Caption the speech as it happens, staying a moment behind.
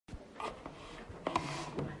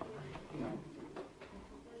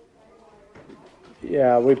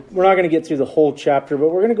Yeah, we're not going to get through the whole chapter, but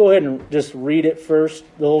we're going to go ahead and just read it first,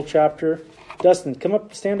 the whole chapter. Dustin, come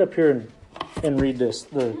up, stand up here and read this,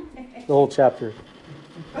 the whole chapter.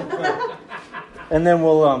 And then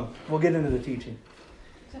we'll get into the teaching.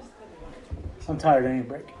 I'm tired, I need a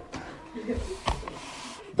break.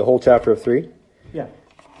 The whole chapter of 3? Yeah.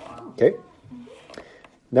 Okay.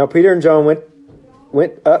 Now Peter and John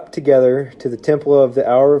went up together to the temple of the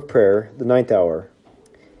hour of prayer, the 9th hour.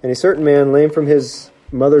 And a certain man, lame from his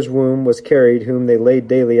mother's womb, was carried, whom they laid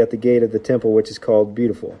daily at the gate of the temple, which is called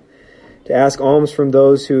Beautiful, to ask alms from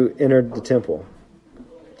those who entered the temple.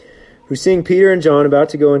 Who, seeing Peter and John about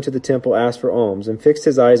to go into the temple, asked for alms, and fixed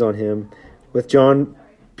his eyes on him. With John,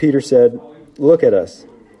 Peter said, "Look at us."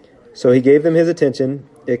 So he gave them his attention,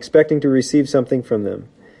 expecting to receive something from them.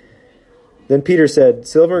 Then Peter said,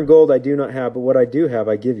 "Silver and gold I do not have, but what I do have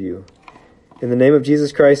I give you. In the name of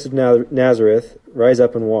Jesus Christ of Nazareth, rise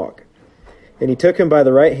up and walk." And he took him by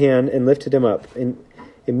the right hand and lifted him up. And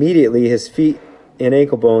immediately his feet and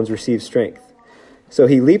ankle bones received strength. So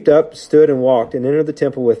he leaped up, stood, and walked, and entered the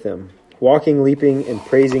temple with them, walking, leaping, and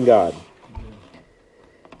praising God.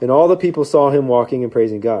 And all the people saw him walking and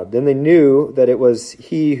praising God. Then they knew that it was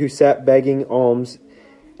he who sat begging alms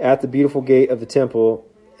at the beautiful gate of the temple,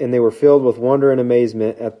 and they were filled with wonder and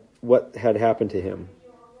amazement at what had happened to him.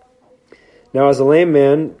 Now as a lame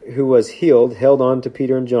man who was healed held on to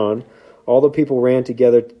Peter and John, all the people ran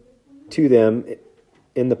together to them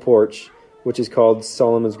in the porch, which is called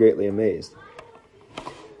Solomon's Greatly Amazed.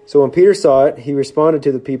 So when Peter saw it, he responded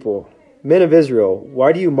to the people, "Men of Israel,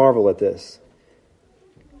 why do you marvel at this?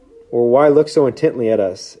 Or why look so intently at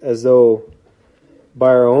us, as though by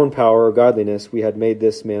our own power or godliness we had made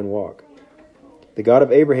this man walk? The God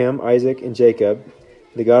of Abraham, Isaac, and Jacob,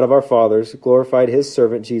 the God of our fathers, glorified his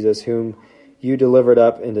servant Jesus, whom you delivered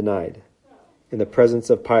up and denied in the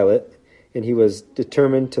presence of Pilate, and he was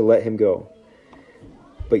determined to let him go.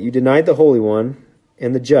 But you denied the Holy One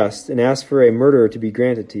and the just, and asked for a murderer to be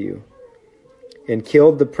granted to you, and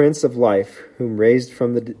killed the Prince of Life, whom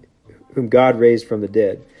God raised from the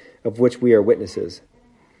dead, of which we are witnesses.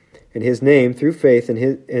 And his name, through faith in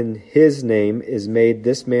his name, is made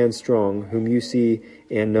this man strong, whom you see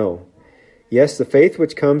and know. Yes, the faith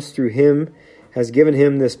which comes through him has given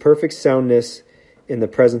him this perfect soundness in the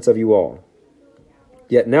presence of you all.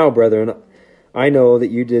 Yet now, brethren, I know that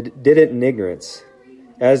you did it in ignorance,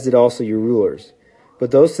 as did also your rulers.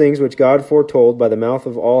 But those things which God foretold by the mouth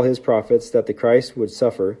of all his prophets that the Christ would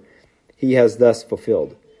suffer, he has thus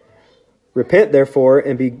fulfilled. Repent, therefore,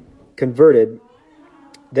 and be converted,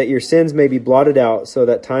 that your sins may be blotted out, so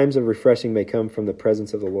that times of refreshing may come from the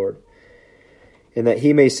presence of the Lord, and that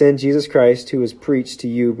he may send Jesus Christ, who was preached to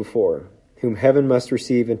you before, whom heaven must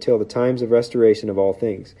receive until the times of restoration of all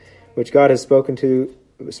things, which God has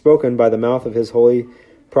spoken by the mouth of his holy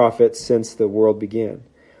prophets since the world began.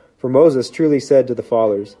 For Moses truly said to the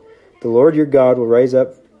fathers, "The Lord your God will raise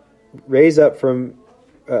up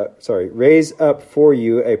for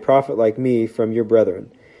you a prophet like me from your brethren.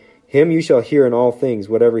 Him you shall hear in all things,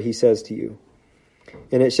 whatever he says to you.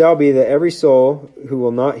 And it shall be that every soul who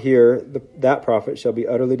will not hear that prophet shall be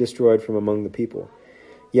utterly destroyed from among the people.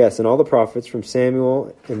 Yes, and all the prophets from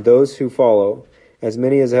Samuel and those who follow, as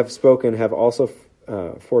many as have spoken, have also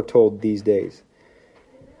foretold these days.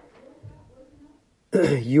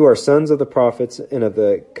 You are sons of the prophets and of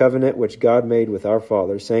the covenant which God made with our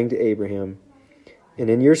fathers, saying to Abraham, and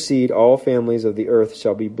in your seed all families of the earth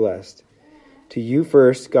shall be blessed. To you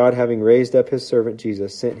first, God, having raised up his servant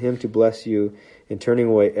Jesus, sent him to bless you in turning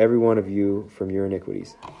away every one of you from your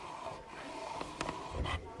iniquities."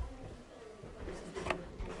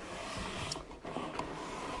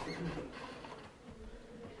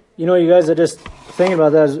 You know, you guys are just thinking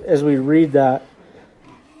about that as we read that.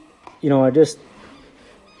 You know,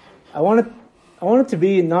 I want it to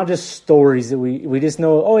be not just stories that we just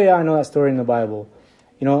know, oh yeah, I know that story in the Bible.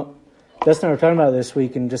 You know, Dustin and I were talking about it this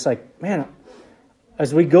week, and just like, man,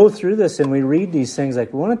 as we go through this and we read these things,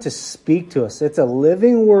 like, we want it to speak to us. It's a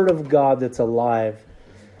living word of God that's alive.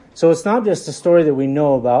 So it's not just a story that we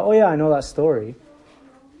know about, oh yeah, I know that story.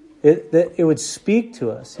 It would speak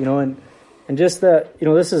to us, you know, and just that, you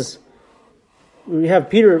know, we have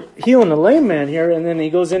Peter healing the lame man here, and then he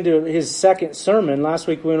goes into his second sermon. Last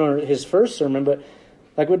week we went on his first sermon, but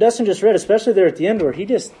like what Dustin just read, especially there at the end where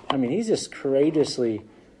he's just courageously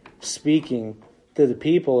speaking to the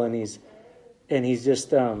people, and he's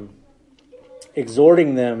just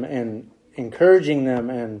exhorting them and encouraging them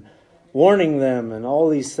and warning them and all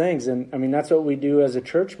these things. And I mean, that's what we do as a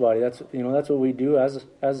church body. That's what we do as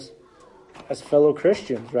fellow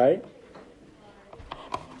Christians, right?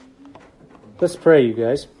 Let's pray, you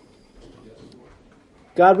guys.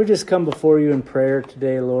 God, we just come before you in prayer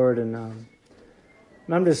today, Lord, and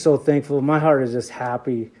I'm just so thankful. My heart is just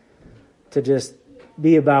happy to just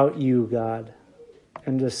be about you, God,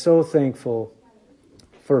 and just so thankful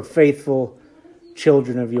for faithful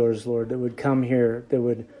children of yours, Lord, that would come here, that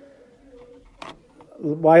would...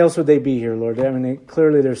 Why else would they be here, Lord? I mean,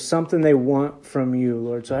 clearly there's something they want from you,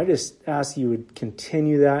 Lord. So I just ask you would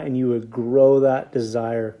continue that and you would grow that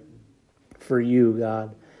desire for you,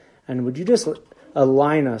 God. And would you just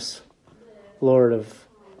align us, Lord,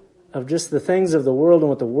 of just the things of the world and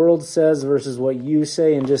what the world says versus what you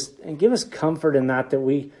say, and give us comfort in that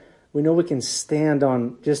we know we can stand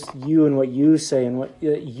on just you and what you say and what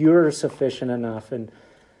you're sufficient enough, and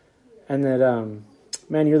that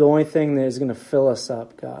man, you're the only thing that is going to fill us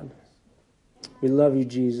up, God. We love you,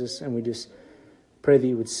 Jesus, and we just pray that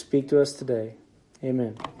you would speak to us today.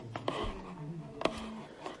 Amen.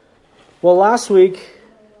 Well, last week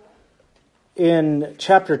in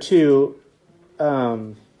chapter 2,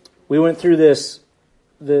 we went through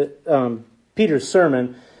Peter's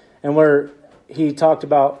sermon, and where he talked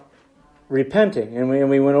about repenting, and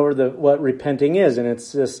we went over what repenting is, and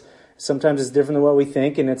it's this. Sometimes it's different than what we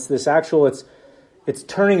think, and it's this actual. It's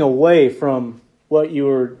turning away from what you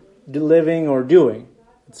were living or doing.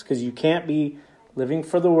 It's because you can't be living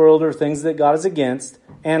for the world or things that God is against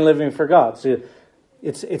and living for God. So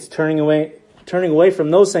it's turning away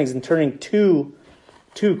from those things and turning to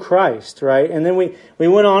Christ, right? And then we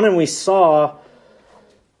went on and we saw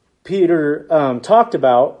Peter talked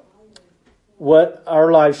about what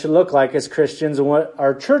our lives should look like as Christians and what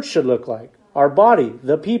our church should look like, our body,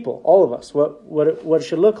 the people, all of us, what it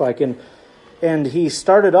should look like. And he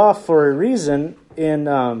started off for a reason in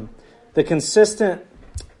the consistent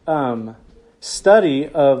study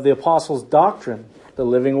of the apostles' doctrine, the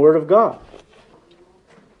living word of God.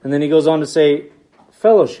 And then he goes on to say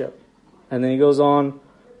fellowship. And then he goes on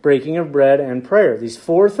breaking of bread and prayer. These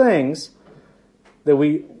four things that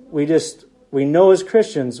we know as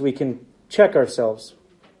Christians, we can check ourselves.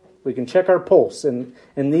 We can check our pulse in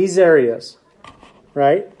these areas,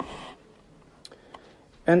 right?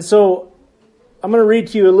 And so I'm going to read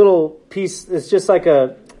to you a little piece. It's just like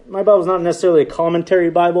my Bible's not necessarily a commentary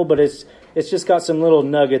Bible, but it's just got some little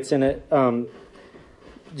nuggets in it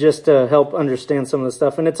just to help understand some of the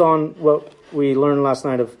stuff. And it's on what we learned last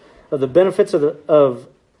night of the benefits of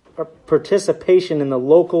participation in the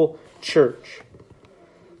local church.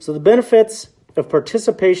 So the benefits of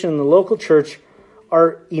participation in the local church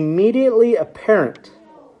are immediately apparent.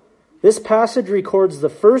 This passage records the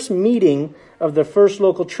first meeting of the first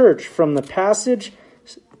local church. From this passage,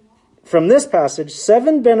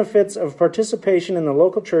 7 benefits of participation in the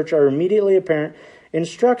local church are immediately apparent.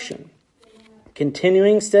 Instruction,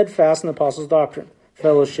 continuing steadfast in the apostles' doctrine,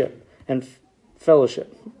 fellowship,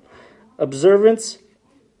 observance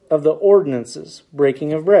of the ordinances,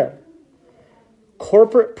 breaking of bread,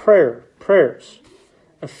 corporate prayers,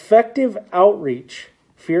 effective outreach,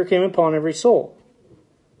 fear came upon every soul,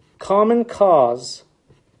 common cause,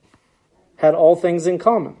 had all things in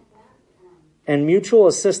common, and mutual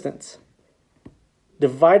assistance,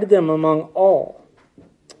 divided them among all,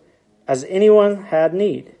 as anyone had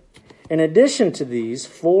need. In addition to these,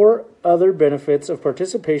 4 other benefits of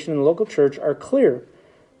participation in the local church are clear.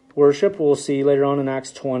 Worship, we'll see later on in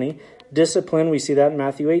Acts 20. Discipline, we see that in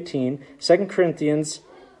Matthew 18. 2 Corinthians,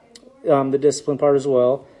 the discipline part as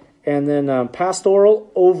well. And then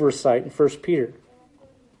pastoral oversight in 1 Peter.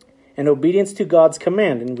 And obedience to God's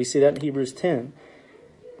command, and we see that in Hebrews 10.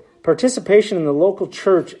 Participation in the local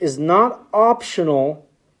church is not optional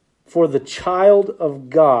for the child of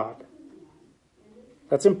God.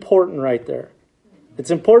 That's important right there.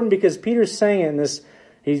 It's important because Peter's saying it in this,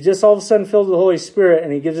 he's just all of a sudden filled with the Holy Spirit,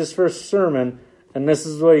 and he gives his first sermon, and this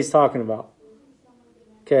is what he's talking about.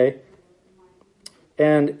 Okay?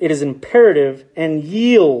 And it is imperative and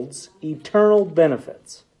yields eternal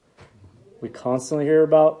benefits. We constantly hear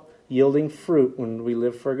about yielding fruit when we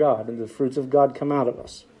live for God, and the fruits of God come out of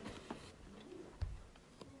us.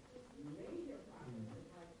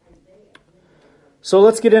 So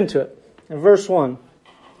let's get into it. In verse 1,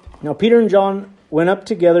 now Peter and John went up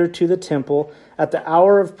together to the temple at the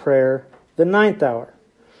hour of prayer, the 9th hour.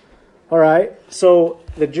 All right, so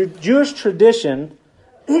the Jewish tradition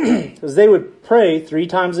is they would pray 3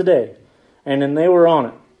 times a day, and then they were on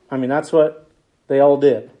it. I mean, that's what they all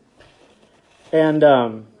did. And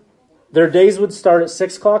their days would start at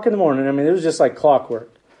 6 o'clock in the morning. I mean, it was just like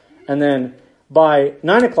clockwork. And then by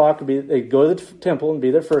 9 o'clock, they'd go to the temple and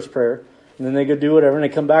be their first prayer. And then they could do whatever, and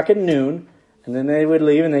they'd come back at noon. And then they would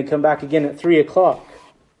leave, and they'd come back again at 3 o'clock.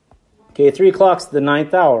 Okay, 3 o'clock's the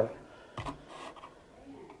 9th hour.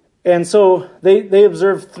 And so they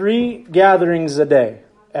observed 3 gatherings a day,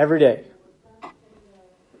 every day.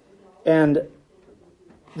 And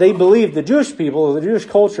they believed, the Jewish people, the Jewish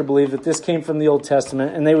culture believed that this came from the Old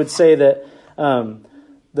Testament, and they would say that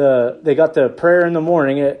they got the prayer in the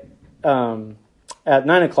morning at 9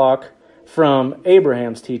 o'clock from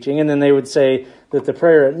Abraham's teaching, and then they would say that the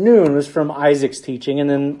prayer at noon was from Isaac's teaching, and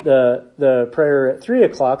then the prayer at 3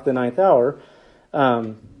 o'clock, the 9th hour,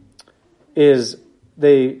 is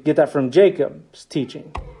they get that from Jacob's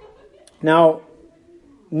teaching. Now,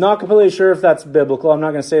 not completely sure if that's biblical. I'm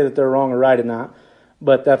not going to say that they're wrong or right in that,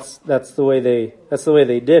 but that's the way they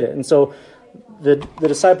did it. And so the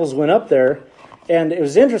disciples went up there, and it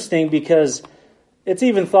was interesting because it's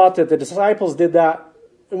even thought that the disciples did that.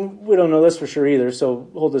 We don't know this for sure either, so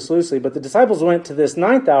hold this loosely. But the disciples went to this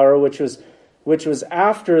 9th hour, which was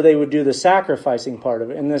after they would do the sacrificing part of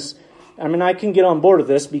it. And this, I mean, I can get on board with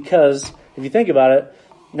this because if you think about it,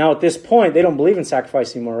 now at this point they don't believe in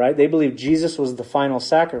sacrifice anymore, right? They believe Jesus was the final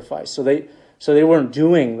sacrifice, so they weren't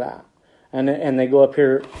doing that. And they go up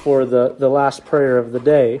here for the last prayer of the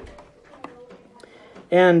day.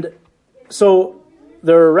 And so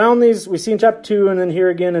they're around these, we see in chapter 2 and then here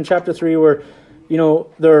again in chapter 3 where,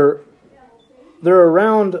 they're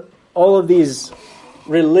around all of these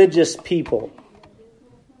religious people.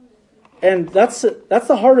 And that's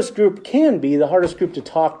the hardest group, can be the hardest group to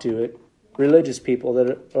talk to, religious people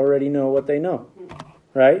that already know what they know,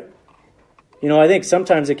 right? I think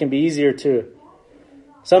sometimes it can be easier to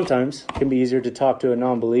talk to a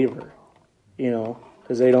non-believer,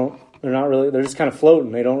 because they're just kind of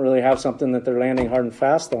floating. They don't really have something that they're landing hard and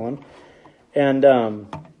fast on. And,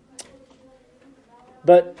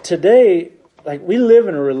 but today, we live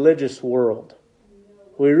in a religious world.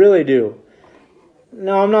 We really do.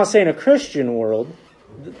 Now, I'm not saying a Christian world,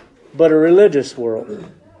 but a religious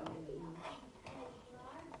world.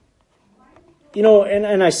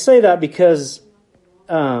 And I say that because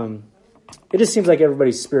it just seems like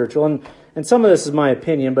everybody's spiritual. And some of this is my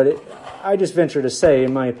opinion, but I just venture to say,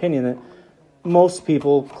 in my opinion, that most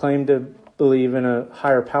people claim to believe in a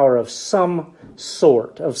higher power of some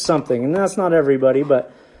sort, of something. And that's not everybody,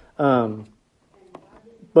 but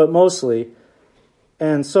mostly.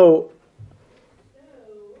 And so,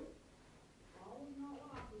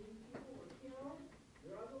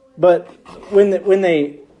 but when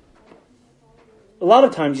they, a lot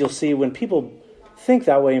of times you'll see when people think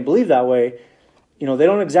that way and believe that way, they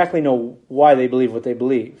don't exactly know why they believe what they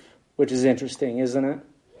believe, which is interesting, isn't it?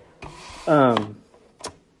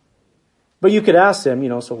 But you could ask them,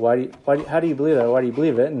 so how do you believe that? Why do you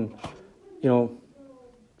believe it? And,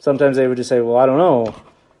 sometimes they would just say, well, I don't know,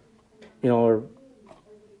 or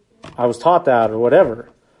I was taught that or whatever.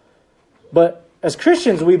 But as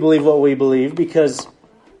Christians, we believe what we believe because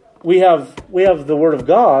we have the Word of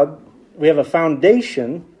God. We have a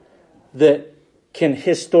foundation that can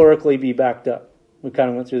historically be backed up. We kind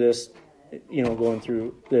of went through this, going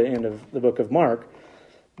through the end of the book of Mark.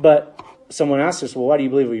 But someone asked us, well, why do you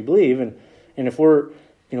believe what you believe? And if we're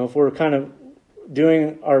kind of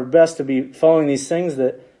doing our best to be following these things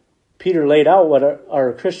that Peter laid out, what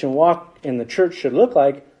our Christian walk in the church should look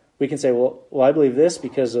like, we can say, well, I believe this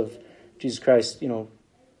because of Jesus Christ, it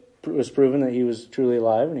was proven that he was truly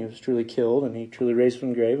alive and he was truly killed and he truly raised from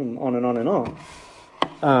the grave and on and on and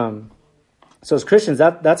on. So as Christians,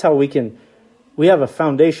 that's how we have a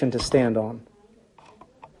foundation to stand on.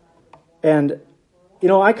 And,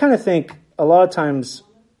 I kind of think a lot of times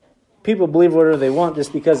people believe whatever they want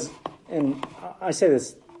just because, and I say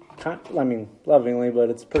this, lovingly,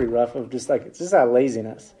 but it's pretty rough, of just it's just that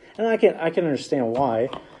laziness. And I can understand why,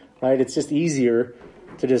 right? It's just easier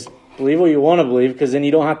to just believe what you want to believe because then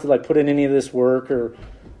you don't have to put in any of this work, or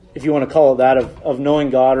if you want to call it that, of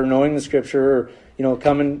knowing God or knowing the Scripture, or,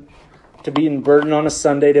 coming to being burdened on a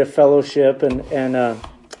Sunday to fellowship and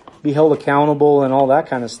be held accountable and all that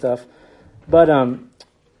kind of stuff.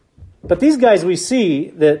 But these guys we see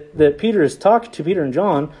that Peter is talking to, Peter and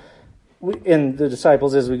John, and the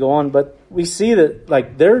disciples as we go on, but we see that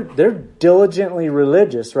they're diligently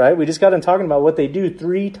religious, right? We just got done talking about what they do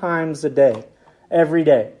 3 times a day, every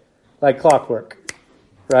day, like clockwork,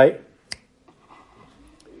 right?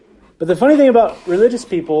 But the funny thing about religious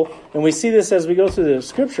people, and we see this as we go through the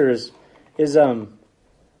scriptures, is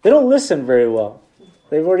they don't listen very well.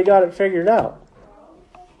 They've already got it figured out.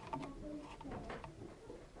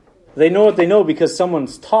 They know what they know because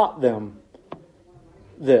someone's taught them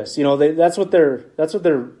this. That's what they're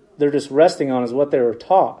just resting on, is what they were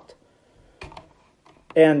taught.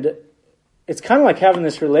 And it's kind of like having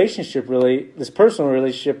this relationship, really, this personal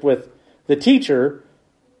relationship with the teacher,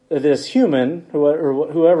 this human, or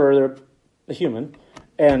whoever, they're a human,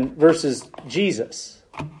 and versus Jesus.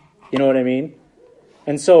 You know what I mean?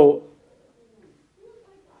 And so,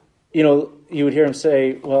 you would hear him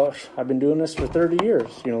say, well, I've been doing this for 30 years.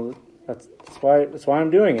 That's why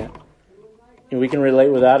I'm doing it. We can relate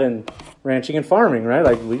with that in ranching and farming, right?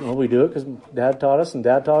 Like we do it because Dad taught us, and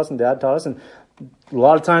Dad taught us, and Dad taught us. And a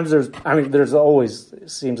lot of times there's always, it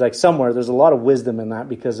seems like somewhere, there's a lot of wisdom in that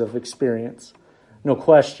because of experience. No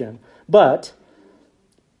question. But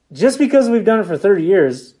just because we've done it for 30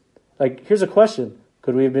 years, like, here's a question.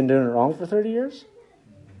 Could we have been doing it wrong for 30 years?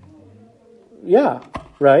 Yeah,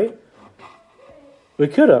 right? We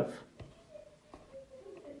could have.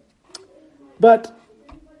 But,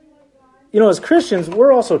 as Christians,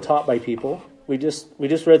 we're also taught by people. We just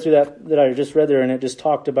read through that I just read there, and it just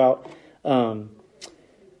talked about,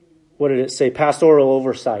 what did it say? Pastoral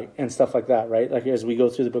oversight and stuff like that, right? Like, as we go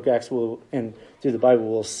through the book of Acts and through the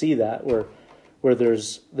Bible, we'll see that where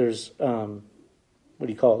there's what do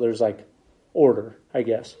you call it? There's like order, I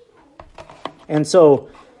guess. And so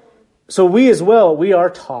we as well, we are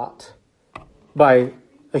taught by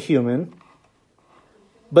a human.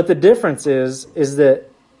 But the difference is that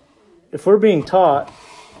if we're being taught,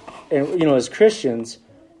 and as Christians,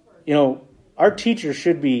 our teacher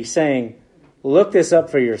should be saying, look this up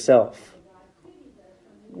for yourself.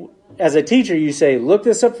 As a teacher, you say, look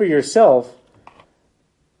this up for yourself,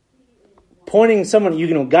 pointing someone,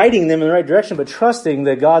 guiding them in the right direction, but trusting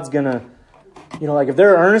that God's going to, like if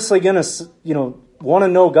they're earnestly going to, want to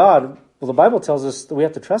know God, well, the Bible tells us that we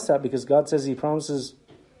have to trust that because God says he promises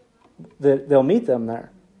that they'll meet them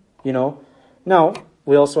there, Now,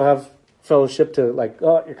 we also have fellowship to like,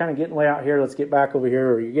 oh, you're kind of getting way out here, let's get back over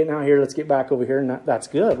here, or you're getting out here, let's get back over here, and that's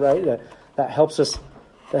good, right? That helps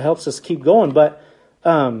us keep going. But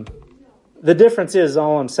the difference is,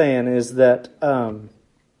 all I'm saying is that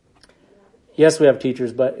yes, we have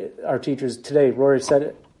teachers, but our teachers today, Rory said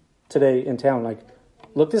it today in town, like,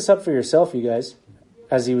 look this up for yourself, you guys,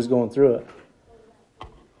 as he was going through it.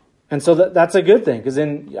 And so that's a good thing, because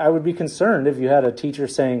then I would be concerned if you had a teacher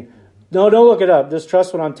saying, no, don't look it up, just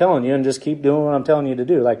trust what I'm telling you and just keep doing what I'm telling you to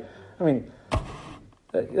do. Like,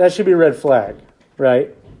 that should be a red flag,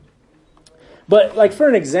 right? But like, for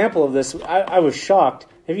an example of this, I was shocked.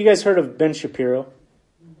 Have you guys heard of Ben Shapiro?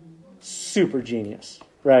 Super genius,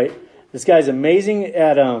 right? This guy's amazing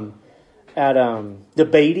at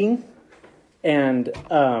debating, and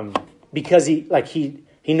because he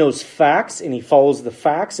knows facts and he follows the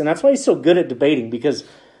facts, and that's why he's so good at debating, because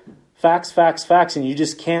facts, and you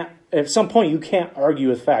just can't. At some point, you can't argue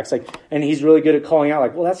with facts. And he's really good at calling out,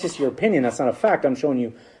 like, well, that's just your opinion. That's not a fact. I'm showing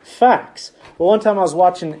you facts. Well, one time I was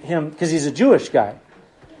watching him, because he's a Jewish guy,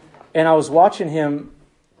 and I was watching him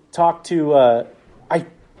talk to, don't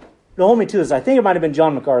hold me to this, I think it might have been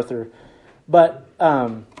John MacArthur. But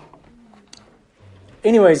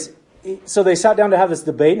anyways, so they sat down to have this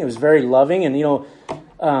debate, and it was very loving. And,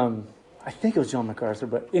 I think it was John MacArthur.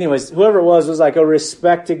 But anyways, whoever it was like a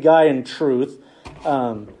respected guy in truth.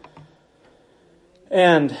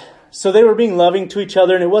 And so they were being loving to each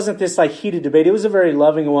other, and it wasn't this like heated debate. It was a very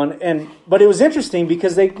loving one. But it was interesting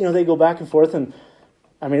because they go back and forth, and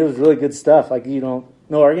it was really good stuff. Like, no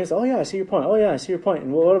arguments. Oh yeah, I see your point. Oh yeah, I see your point.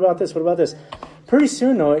 And what about this? What about this? Pretty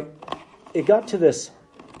soon though, it got to this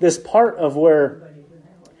part of where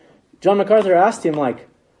John MacArthur asked him, like,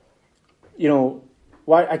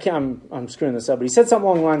 why I can't. I'm screwing this up, but he said something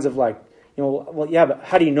along the lines of like, well, yeah, but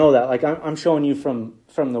how do you know that? Like, I'm showing you from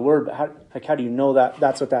the word, but how do you know that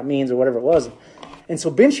that's what that means, or whatever it was? And so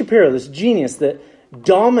Ben Shapiro, this genius that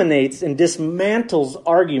dominates and dismantles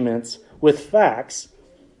arguments with facts,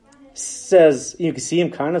 says, you can see him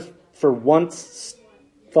kind of for once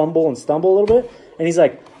fumble and stumble a little bit, and he's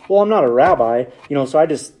like, well, I'm not a rabbi, so I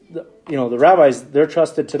just, the rabbis, they're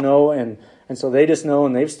trusted to know, and so they just know,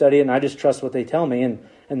 and they've studied, and I just trust what they tell me, and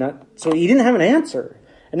that. So he didn't have an answer.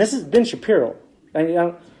 And this is Ben Shapiro.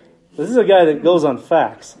 This is a guy that goes on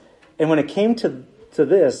facts. And when it came to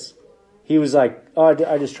this, he was like, oh,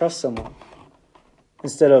 I just trust someone.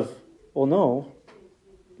 Instead of, well, no,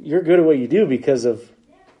 you're good at what you do because of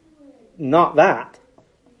not that.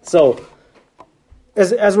 So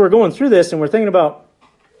as we're going through this and we're thinking about,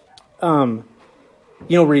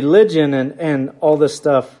 religion and all this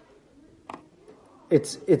stuff,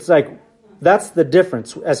 it's like, that's the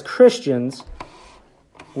difference. As Christians,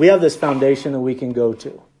 we have this foundation that we can go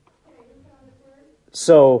to.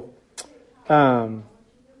 So, and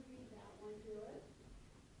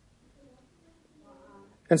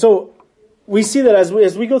so we see that as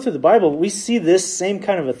we go through the Bible, we see this same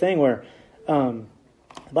kind of a thing where the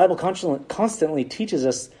Bible constantly teaches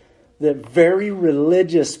us that very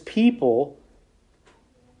religious people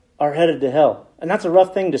are headed to hell. And that's a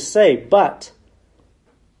rough thing to say, but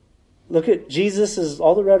look at Jesus'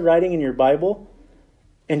 all the red writing in your Bible,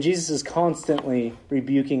 and Jesus is constantly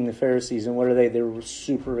rebuking the Pharisees. And what are they? They were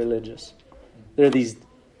super religious. They're these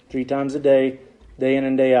 3 times a day in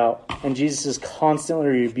and day out. And Jesus is constantly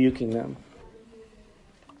rebuking them.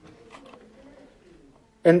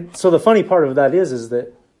 And so the funny part of that is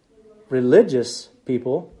that religious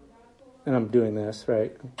people, and I'm doing this,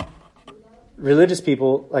 right? Religious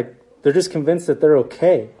people, like, they're just convinced that they're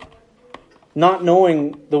okay. Not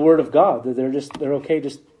knowing the Word of God, that they're okay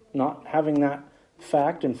just not having that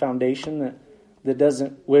fact and foundation that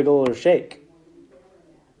doesn't wiggle or shake.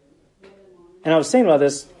 And I was saying about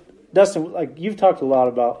this, Dustin, like, you've talked a lot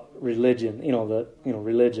about religion,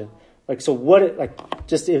 religion. Like, so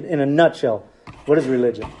just in a nutshell, what is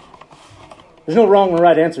religion? There's no wrong or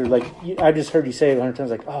right answer. Like, I just heard you say it 100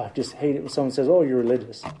 times, like, oh, I just hate it when someone says, oh, you're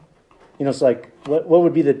religious. It's like, what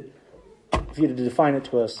would be if you had to define it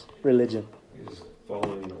to us, religion? You're just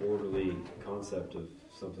following an orderly concept of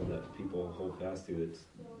something that people hold fast to that's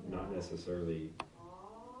not necessarily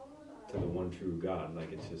to the one true God.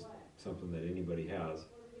 Like, it's just something that anybody has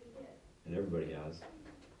and everybody has.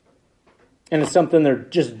 And it's something they're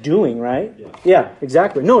just doing, right? Yeah. Yeah,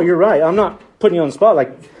 exactly. No, you're right. I'm not putting you on the spot.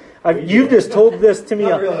 Like, you've just told this to me.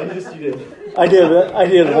 Not really, just you did. I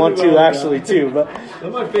did want to actually too, but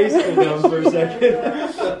let my face go down for a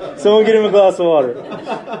second. Someone get him a glass of water.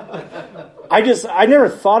 I never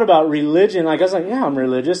thought about religion. Like, I was like, yeah, I'm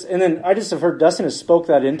religious. And then I just have heard Dustin has spoke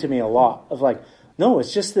that into me a lot of like, no,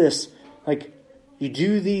 it's just this, like, you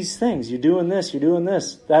do these things, you're doing this, you're doing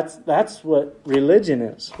this. That's what religion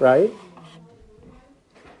is, right?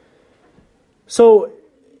 So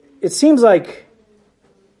it seems like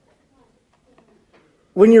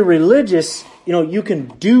when you're religious, you can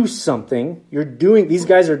do something. These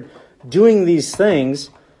guys are doing these things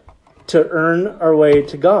to earn our way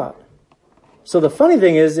to God. So the funny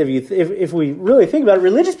thing is, if we really think about it,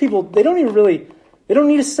 religious people, they don't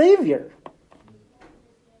need a savior.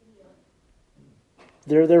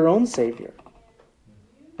 They're their own savior.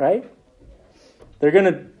 Right? They're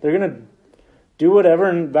gonna do whatever,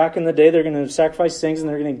 and back in the day they're gonna sacrifice things and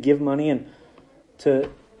they're gonna give money and to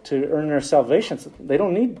earn their salvation. So they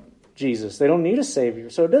don't need Jesus. They don't need a savior.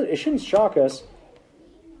 So it shouldn't shock us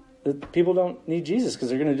that people don't need Jesus because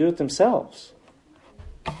they're going to do it themselves.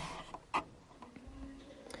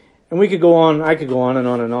 And we could go on, I could go on and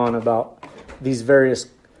on and on about these various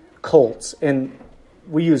cults. And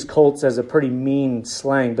we use cults as a pretty mean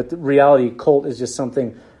slang, but the reality, cult is just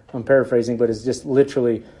something, I'm paraphrasing, but it's just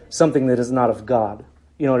literally something that is not of God.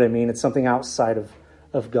 You know what I mean? It's something outside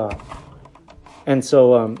of God. And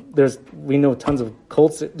so we know tons of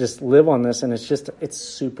cults that just live on this, and it's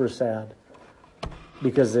super sad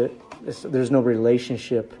because there's no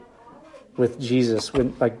relationship with Jesus.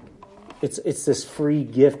 It's this free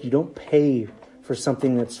gift. You don't pay for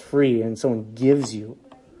something that's free, and someone gives you.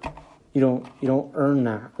 You don't earn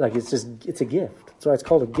that. Like, it's a gift. That's why it's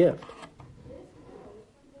called a gift.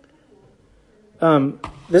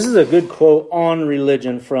 This is a good quote on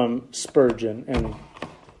religion from Spurgeon, and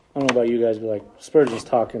I don't know about you guys, but like Spurgeon's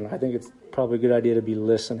talking, I think it's probably a good idea to be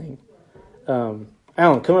listening. Alan,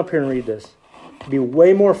 come up here and read this. It'd be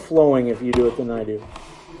way more flowing if you do it than I do.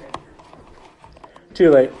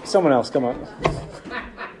 Too late. Someone else, come up.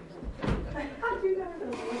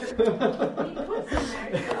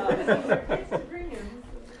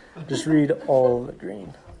 Just read all the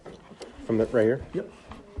green. From the right here? Yep.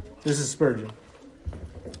 This is Spurgeon.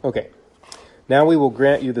 Okay. Now we will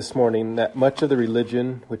grant you this morning that much of the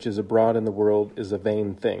religion which is abroad in the world is a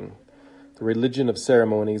vain thing. The religion of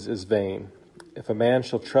ceremonies is vain. If a man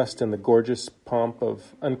shall trust in the gorgeous pomp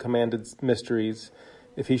of uncommanded mysteries,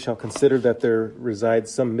 if he shall consider that there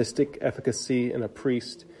resides some mystic efficacy in a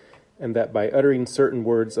priest, and that by uttering certain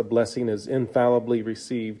words a blessing is infallibly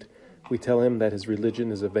received, we tell him that his religion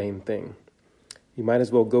is a vain thing. You might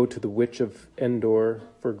as well go to the witch of Endor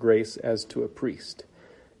for grace as to a priest.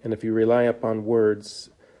 And if you rely upon words,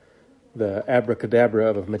 the abracadabra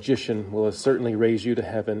of a magician will as certainly raise you to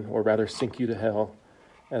heaven, or rather sink you to hell,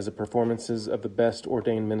 as the performances of the best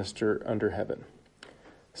ordained minister under heaven.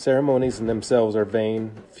 Ceremonies in themselves are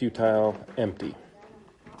vain, futile, empty.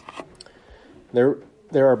 There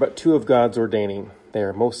are but 2 of God's ordaining. They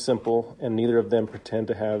are most simple, and neither of them pretend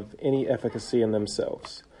to have any efficacy in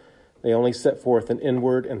themselves. They only set forth an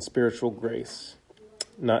inward and spiritual grace,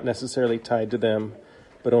 not necessarily tied to them,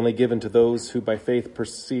 but only given to those who by faith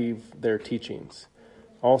perceive their teachings.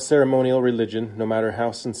 All ceremonial religion, no matter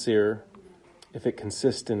how sincere, if it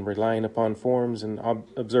consists in relying upon forms and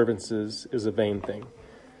observances, is a vain thing.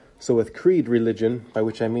 So with creed religion, by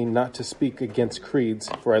which I mean not to speak against creeds,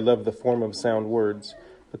 for I love the form of sound words,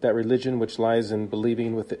 but that religion which lies in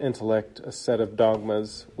believing with the intellect a set of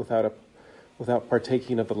dogmas without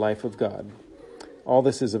partaking of the life of God. All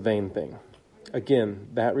this is a vain thing. Again,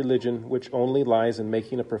 that religion which only lies in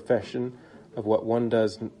making a profession of what one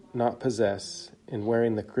does not possess, in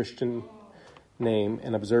wearing the Christian name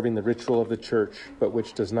and observing the ritual of the church, but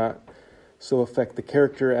which does not so affect the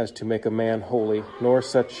character as to make a man holy, nor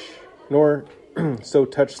so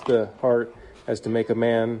touch the heart as to make a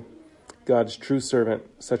man God's true servant,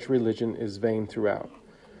 such religion is vain throughout.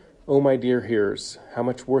 O my dear hearers, how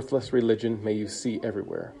much worthless religion may you see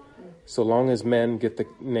everywhere. So long as men get the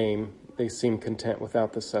name, they seem content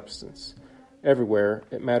without the substance. Everywhere,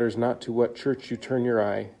 it matters not to what church you turn your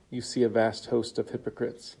eye, you see a vast host of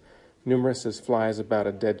hypocrites, numerous as flies about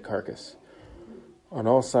a dead carcass. On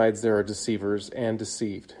all sides there are deceivers and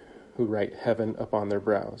deceived, who write heaven upon their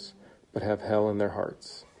brows, but have hell in their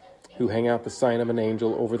hearts, who hang out the sign of an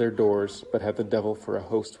angel over their doors, but have the devil for a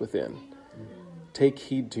host within. Take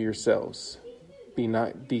heed to yourselves, be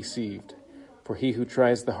not deceived, for he who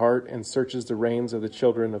tries the heart and searches the reins of the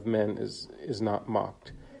children of men is not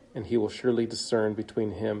mocked, and he will surely discern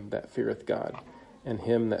between him that feareth God and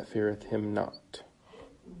him that feareth him not.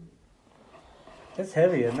 That's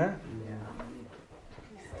heavy, isn't it?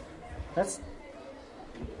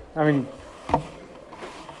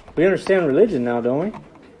 We understand religion now, don't we?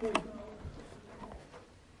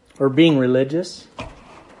 Or being religious,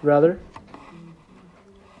 rather.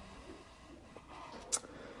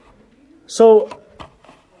 So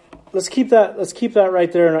let's keep that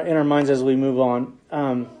right there in our minds as we move on.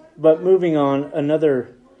 But moving on,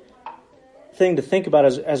 another thing to think about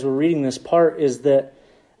as we're reading this part is that,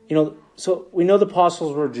 so we know the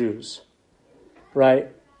apostles were Jews, right?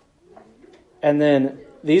 And then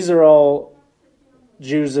these are all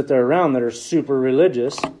Jews that they're around that are super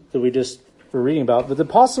religious that we just were reading about. But the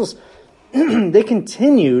apostles, they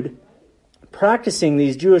continued practicing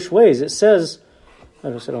these Jewish ways. It says,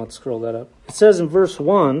 I don't have to scroll that up. It says in verse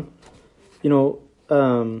 1,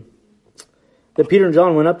 that Peter and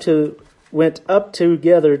John went up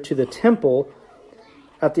together to the temple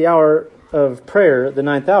at the hour of prayer, the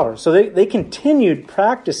 9th hour. So they continued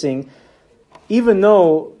practicing even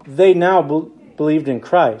though they now believed in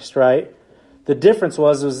Christ, right? The difference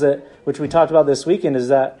was that, which we talked about this weekend, is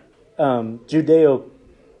that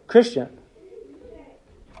Judeo-Christian.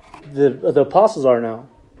 The apostles are now.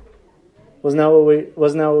 Wasn't that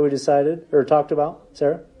what we decided or talked about,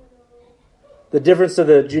 Sarah? The difference of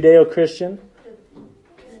the Judeo-Christian?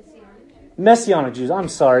 Messianic Jews. I'm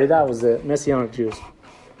sorry, that was it. Messianic Jews.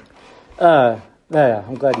 Yeah,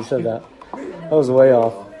 I'm glad you said that. That was way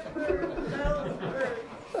off.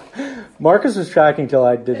 Marcus was tracking till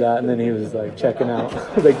I did that, and then he was like checking out.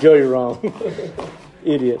 I was like, Joe, you're wrong.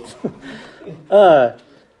 Idiot. But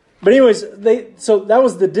anyways, so that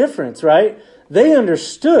was the difference, right? They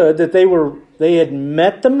understood that they had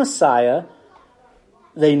met the Messiah,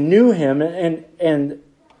 they knew him, and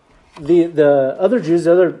the other Jews,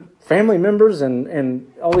 the other family members,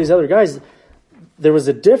 and all these other guys, there was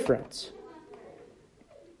a difference.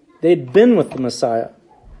 They'd been with the Messiah.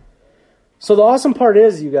 So the awesome part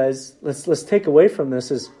is, you guys, let's take away from this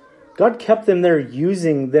is God kept them there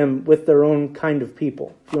using them with their own kind of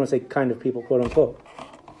people. If you want to say kind of people, quote unquote.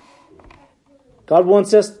 God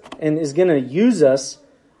wants us and is going to use us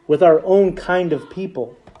with our own kind of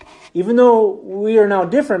people. Even though we are now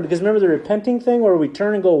different, because remember the repenting thing where we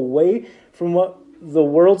turn and go away from what the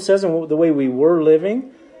world says and the way we were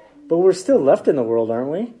living? But we're still left in the world, aren't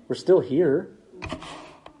we? We're still here.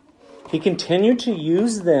 He continued to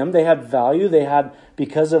use them. They had value.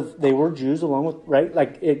 Because they were Jews along with, right?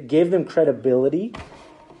 Like it gave them credibility.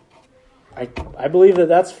 I believe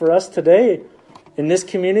that's for us today in this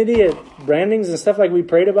community at brandings and stuff like we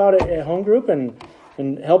prayed about at home group and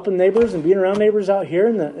helping neighbors and being around neighbors out here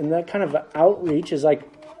and that kind of outreach is like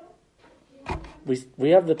we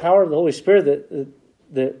have the power of the Holy Spirit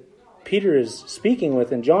that Peter is speaking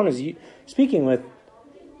with and John is speaking with.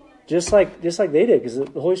 Just like they did, because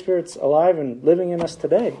the Holy Spirit's alive and living in us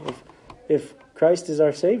today, if Christ is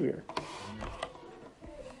our Savior.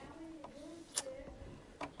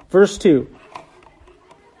 Verse 2.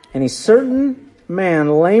 And a certain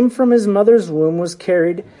man, lame from his mother's womb, was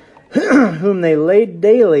carried, whom they laid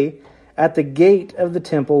daily at the gate of the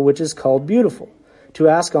temple, which is called Beautiful, to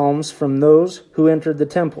ask alms from those who entered the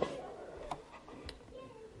temple.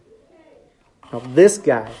 Now this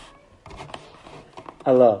guy,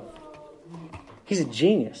 I love. He's a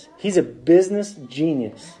genius. He's a business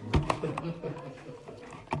genius.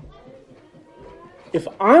 If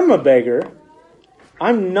I'm a beggar,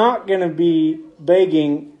 I'm not going to be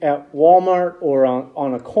begging at Walmart or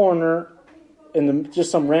on a corner in just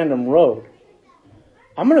some random road.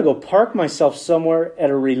 I'm going to go park myself somewhere at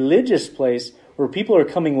a religious place where people are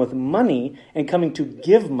coming with money and coming to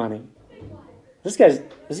give money. This guy's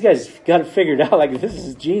got it figured out. Like, this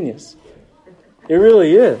is genius. It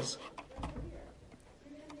really is.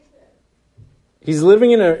 He's living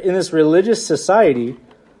in this religious society,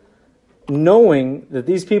 knowing that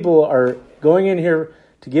these people are going in here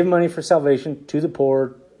to give money for salvation to the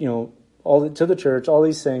poor, to the church, all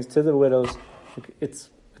these things, to the widows. It's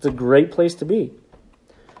a great place to be.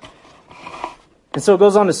 And so it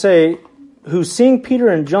goes on to say, who seeing Peter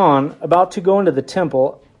and John about to go into the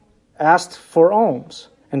temple, asked for alms,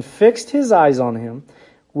 and fixed his eyes on him.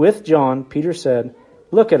 With John, Peter said,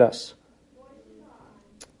 "Look at us."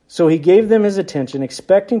 So he gave them his attention,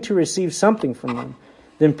 expecting to receive something from them.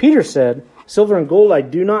 Then Peter said, "Silver and gold I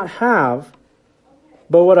do not have,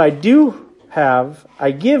 but what I do have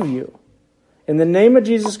I give you. In the name of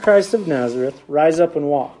Jesus Christ of Nazareth, rise up and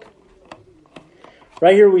walk."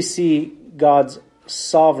 Right here we see God's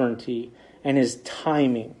sovereignty and his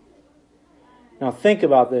timing. Now think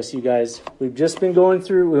about this, you guys. We went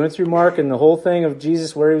through Mark and the whole thing of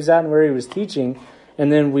Jesus, where he was at and where he was teaching.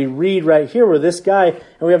 And then we read right here where this guy,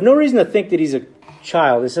 and we have no reason to think that he's a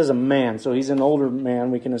child. It says a man, so he's an older man,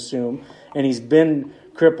 we can assume. And he's been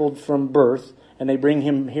crippled from birth, and they bring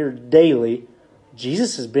him here daily.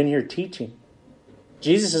 Jesus has been here teaching.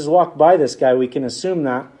 Jesus has walked by this guy. We can assume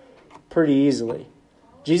that pretty easily.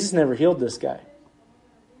 Jesus never healed this guy.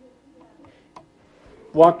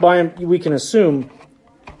 Walked by him, we can assume,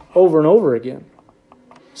 over and over again.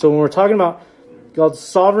 So when we're talking about God's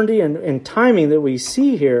sovereignty and timing that we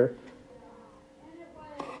see here,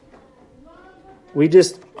 we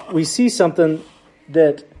see something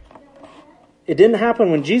that it didn't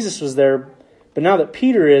happen when Jesus was there, but now that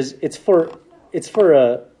Peter is, it's for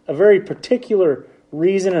a very particular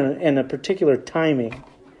reason and a particular timing.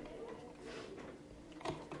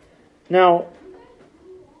 Now,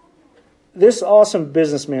 this awesome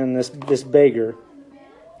businessman, this beggar,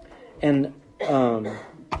 and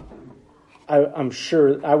I'm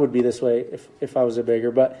sure I would be this way if I was a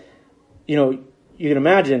beggar, but you can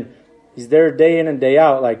imagine he's there day in and day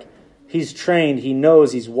out, like he's trained, he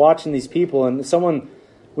knows, he's watching these people, and someone,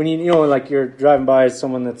 when like you're driving by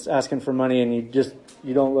someone that's asking for money and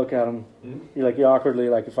you don't look at them, you awkwardly,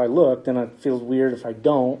 like if I look, then it feels weird. If I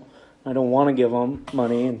don't want to give them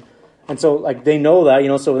money, and so like they know that,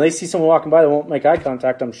 so when they see someone walking by, they won't make eye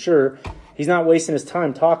contact. I'm sure he's not wasting his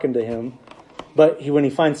time talking to him. But when he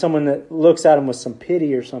finds someone that looks at him with some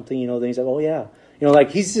pity or something, then he's like, oh yeah.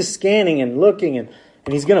 Like he's just scanning and looking and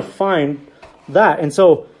he's going to find that. And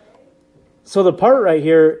so the part right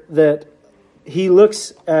here that he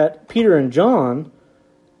looks at Peter and John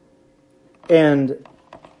and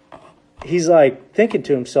he's like thinking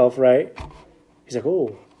to himself, right? He's like,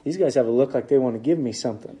 oh, these guys have a look like they want to give me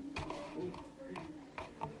something.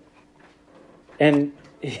 And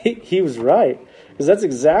he was right. Because that's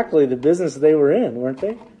exactly the business they were in, weren't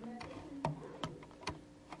they?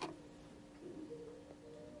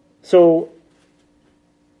 So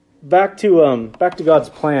back to God's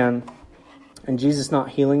plan and Jesus not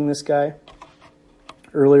healing this guy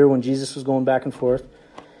earlier when Jesus was going back and forth.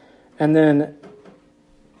 And then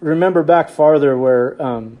remember back farther where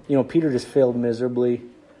Peter just failed miserably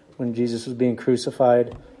when Jesus was being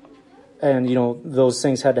crucified. And those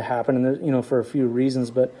things had to happen and for a few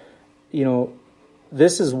reasons, but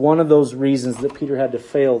this is one of those reasons that Peter had to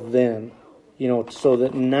fail then, so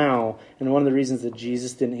that now, and one of the reasons that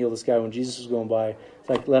Jesus didn't heal this guy when Jesus was going by,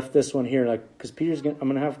 like left this one here, like, because I'm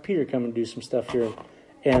going to have Peter come and do some stuff here.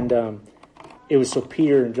 And it was so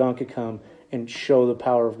Peter and John could come and show the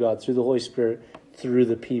power of God through the Holy Spirit, through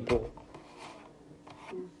the people.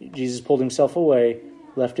 Jesus pulled himself away,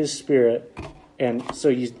 left his spirit, and so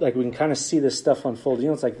we can kind of see this stuff unfold.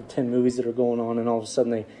 It's like the 10 movies that are going on, and all of a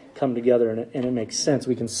sudden they come together, and it makes sense.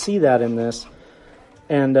 We can see that in this,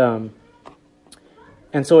 and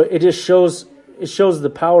so it just shows the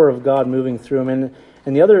power of God moving through him.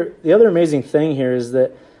 And the other amazing thing here is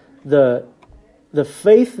that the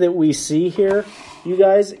faith that we see here, you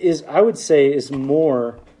guys, I would say is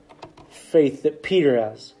more faith that Peter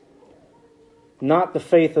has, not the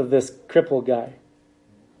faith of this crippled guy.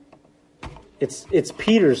 It's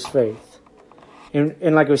Peter's faith.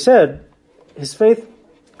 And like we said, his faith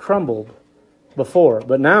crumbled before,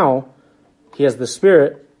 but now he has the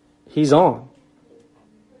Spirit, he's on.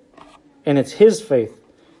 And it's his faith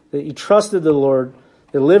that he trusted the Lord,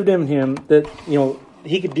 that lived in him, that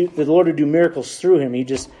he could do, the Lord would do miracles through him.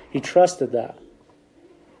 He trusted that.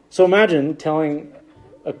 So imagine telling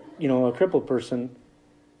a crippled person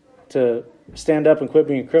to stand up and quit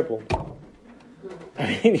being crippled.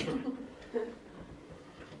 I mean,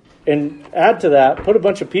 and add to that, put a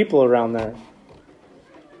bunch of people around there.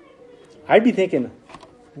 I'd be thinking,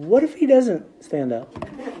 what if he doesn't stand up?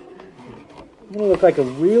 I'm going to look like a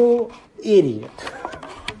real idiot.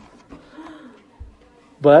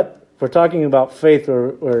 But if we're talking about faith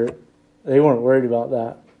where they weren't worried about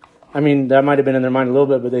that. I mean, that might have been in their mind a little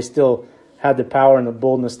bit, but they still had the power and the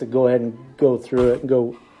boldness to go ahead and go through it and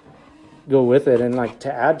go with it. And like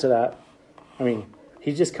to add to that, I mean,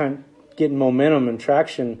 he's just kind of getting momentum and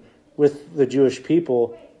traction with the Jewish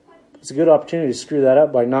people. It's a good opportunity to screw that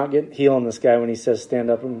up by not healing this guy when he says stand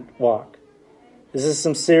up and walk. This is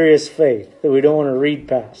some serious faith that we don't want to read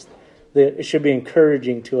past. That it should be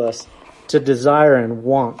encouraging to us to desire and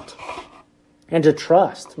want. And to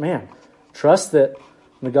trust. Man, trust that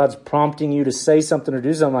when God's prompting you to say something or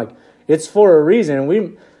do something, like it's for a reason.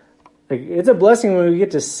 And it's a blessing when we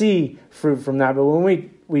get to see fruit from that. But when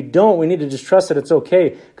we don't, we need to just trust that it's okay.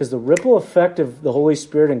 Because the ripple effect of the Holy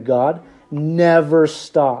Spirit and God never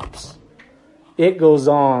stops. It goes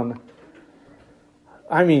on.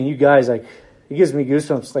 I mean, you guys, like, it gives me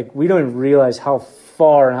goosebumps. Like, we don't even realize how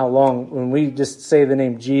far and how long when we just say the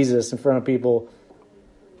name Jesus in front of people.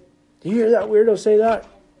 Do you hear that weirdo say that?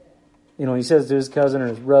 You know, he says to his cousin or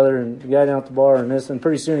his brother and the guy down at the bar and this, and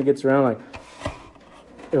pretty soon it gets around like,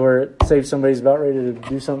 or say if somebody's about ready to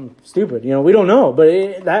do something stupid. You know, we don't know,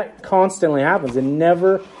 but that constantly happens. It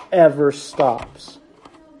never, ever stops.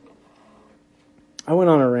 I went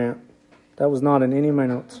on a rant. That was not in any of my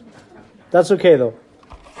notes. That's okay, though.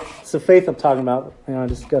 It's the faith I'm talking about. You know, I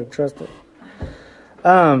just got to trust it.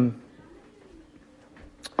 You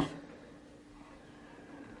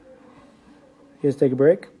guys take a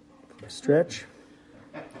break? Stretch?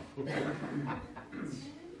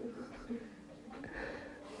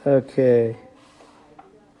 Okay.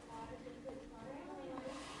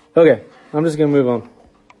 Okay, I'm just going to move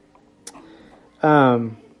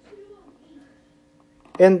on.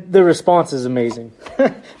 And the response is amazing.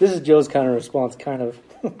 This is Joe's kind of response, kind of.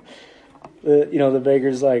 The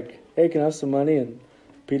beggar's like, hey, can I have some money? And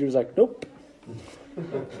Peter's like, nope.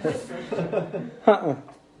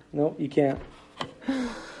 Nope, you can't.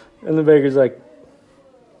 And the beggar's like,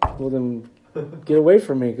 well, then get away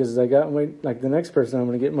from me because I got like the next person I'm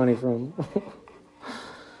going to get money from.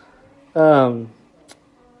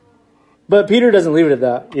 But Peter doesn't leave it at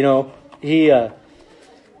that. You know, he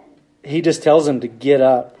just tells him to get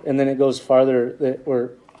up, and then it goes farther.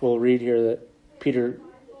 We'll read here that Peter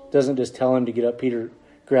doesn't just tell him to get up. Peter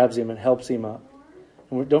grabs him and helps him up.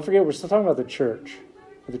 And don't forget, we're still talking about the church,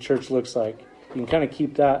 what the church looks like. You can kind of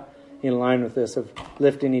keep that in line with this of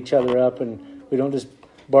lifting each other up, and we don't just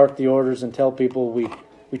bark the orders and tell people. We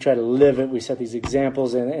try to live it. We set these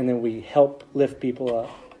examples, and then we help lift people up.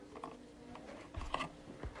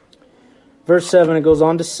 Verse 7, it goes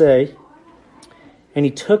on to say, and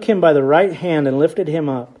he took him by the right hand and lifted him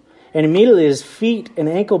up. And immediately his feet and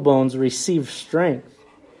ankle bones received strength.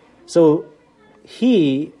 So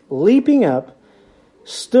he, leaping up,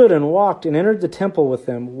 stood and walked and entered the temple with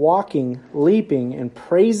them, walking, leaping, and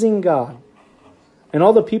praising God. And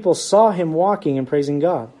all the people saw him walking and praising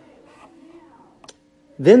God.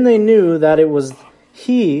 Then they knew that it was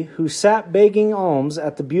he who sat begging alms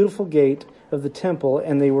at the beautiful gate of the temple,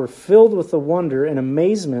 and they were filled with the wonder and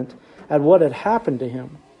amazement at what had happened to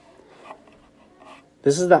him.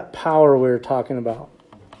 This is that power we were talking about.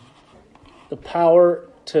 The power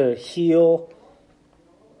to heal,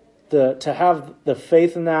 to have the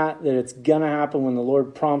faith in that it's going to happen when the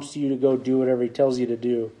Lord prompts you to go do whatever he tells you to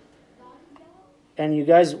do. And you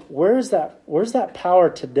guys, where's that power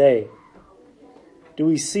today? Do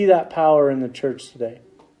we see that power in the church today?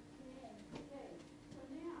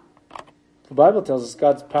 The Bible tells us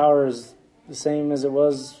God's power is the same as it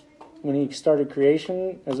was when he started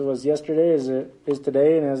creation, as it was yesterday, as it is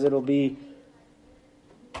today, and as it'll be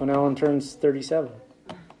when Alan turns 37.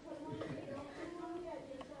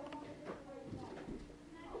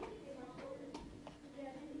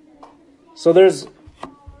 So there's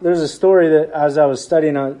a story that as I was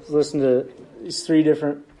studying, I was listening to these three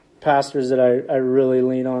different pastors that I really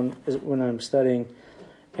lean on when I'm studying,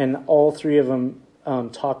 and all three of them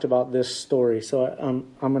talked about this story. So I'm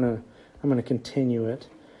gonna continue it,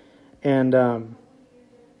 and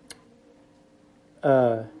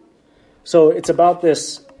so it's about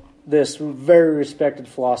this very respected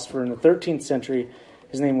philosopher in the 13th century.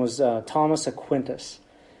 His name was Thomas Aquinas,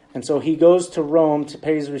 and so he goes to Rome to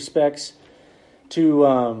pay his respects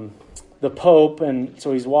to the Pope, and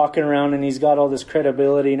so he's walking around and he's got all this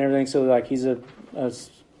credibility and everything. So like he's a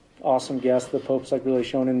awesome guest. The Pope's like really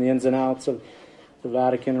showing him the ins and outs of the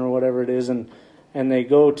Vatican or whatever it is, and they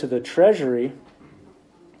go to the treasury,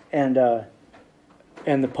 and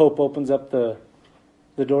the Pope opens up the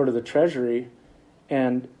door to the treasury.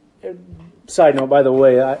 And side note, by the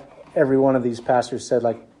way, every one of these pastors said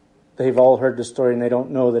like they've all heard the story and they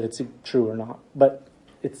don't know that it's true or not, but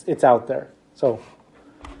it's out there. So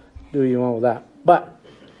do what you want with that. But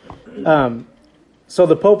so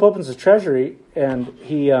the Pope opens the treasury, and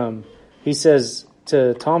he says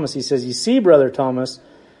to Thomas, he says, "You see, Brother Thomas,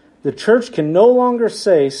 the church can no longer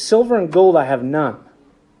say, 'Silver and gold I have none,'"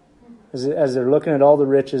 as they're looking at all the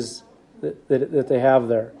riches that they have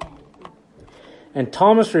there. And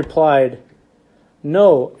Thomas replied,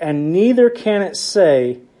 "No, and neither can it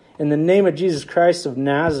say, 'In the name of Jesus Christ of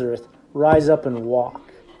Nazareth, rise up and walk.'"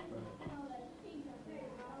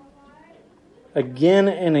 Again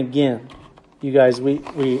and again, you guys, we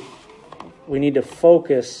need to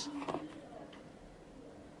focus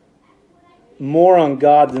more on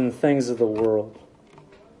God than the things of the world.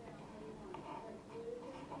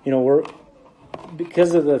 You know,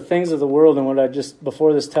 because of the things of the world and what I just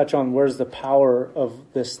before this touch on, where's the power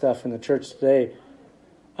of this stuff in the church today?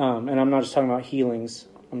 And I'm not just talking about healings.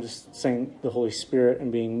 I'm just saying the Holy Spirit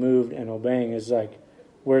and being moved and obeying is like,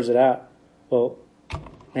 where's it at? Well,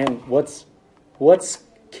 man, what's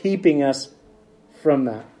keeping us from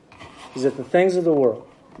that? Is it the things of the world?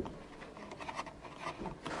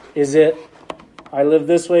 Is it, I live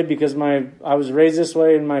this way because I was raised this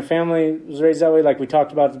way and my family was raised that way, like we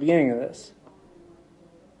talked about at the beginning of this?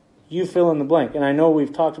 You fill in the blank. And I know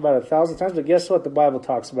we've talked about it 1,000 times, but guess what? The Bible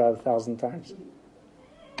talks about it 1,000 times.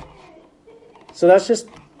 So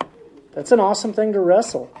that's an awesome thing to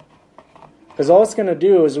wrestle. Because all it's going to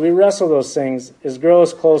do is we wrestle those things is grow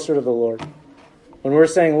us closer to the Lord. When we're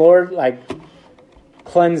saying, "Lord, like,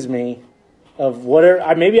 cleanse me of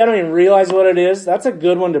whatever," maybe I don't even realize what it is. That's a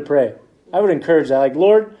good one to pray. I would encourage that. Like,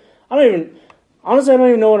 "Lord, honestly, I don't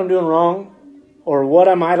even know what I'm doing wrong, or what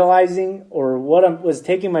I'm idolizing, or what was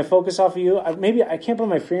taking my focus off of you. Maybe I can't put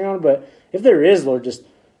my finger on it, but if there is, Lord, just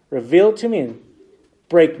reveal it to me and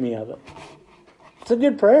break me of it." It's a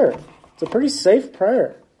good prayer. It's a pretty safe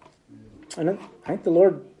prayer. And I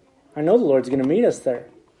know the Lord's going to meet us there.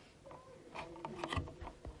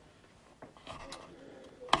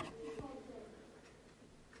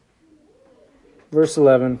 Verse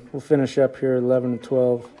 11, we'll finish up here, 11 and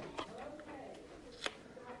 12.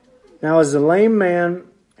 "Now as the lame man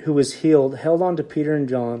who was healed held on to Peter and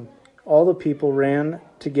John, all the people ran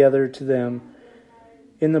together to them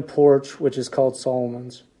in the porch which is called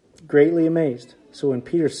Solomon's, greatly amazed. So when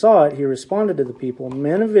Peter saw it, he responded to the people,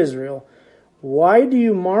 'Men of Israel, why do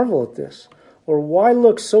you marvel at this? Or why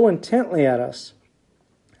look so intently at us,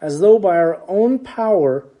 as though by our own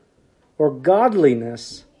power or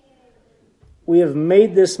godliness we have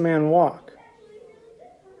made this man walk?'"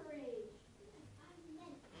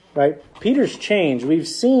 Right? Peter's changed. We've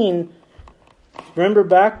seen, remember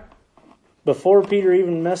back before Peter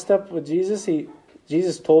even messed up with Jesus,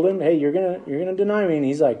 Jesus told him, "Hey, you're gonna deny me." And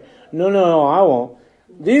he's like, No, I won't.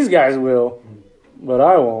 These guys will, but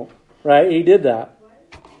I won't. Right? He did that.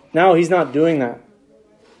 Now he's not doing that.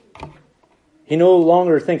 He no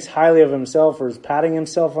longer thinks highly of himself or is patting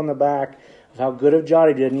himself on the back of how good of a job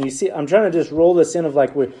he did. And you see, I'm trying to just roll this in of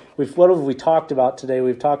like, what have we talked about today?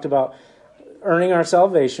 We've talked about earning our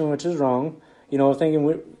salvation, which is wrong. You know,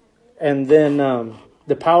 and then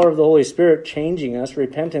the power of the Holy Spirit changing us,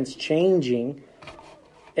 repentance changing.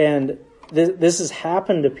 And this has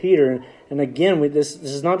happened to Peter. And again, this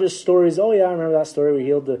is not just stories. Oh yeah, I remember that story. We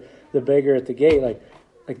healed the beggar at the gate.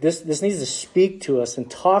 Like this needs to speak to us and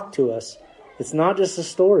talk to us. It's not just a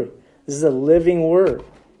story. This is a living word.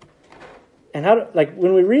 And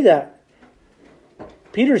when we read that,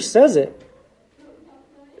 Peter says it.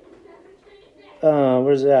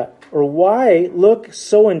 Where's it at? "Or why look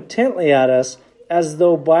so intently at us, as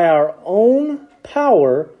though by our own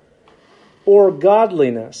power or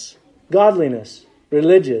godliness,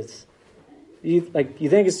 religious." You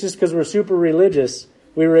think it's just because we're super religious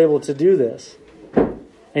we were able to do this.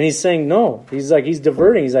 And he's saying no. He's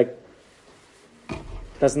diverting. He's like,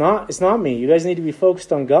 it's not me. You guys need to be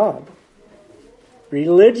focused on God.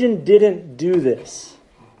 Religion didn't do this.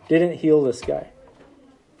 Didn't heal this guy.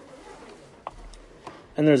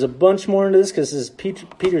 And there's a bunch more into this because this is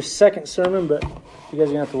Peter's second sermon, but you guys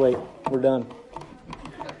are going to have to wait. We're done.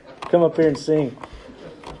 Come up here and sing.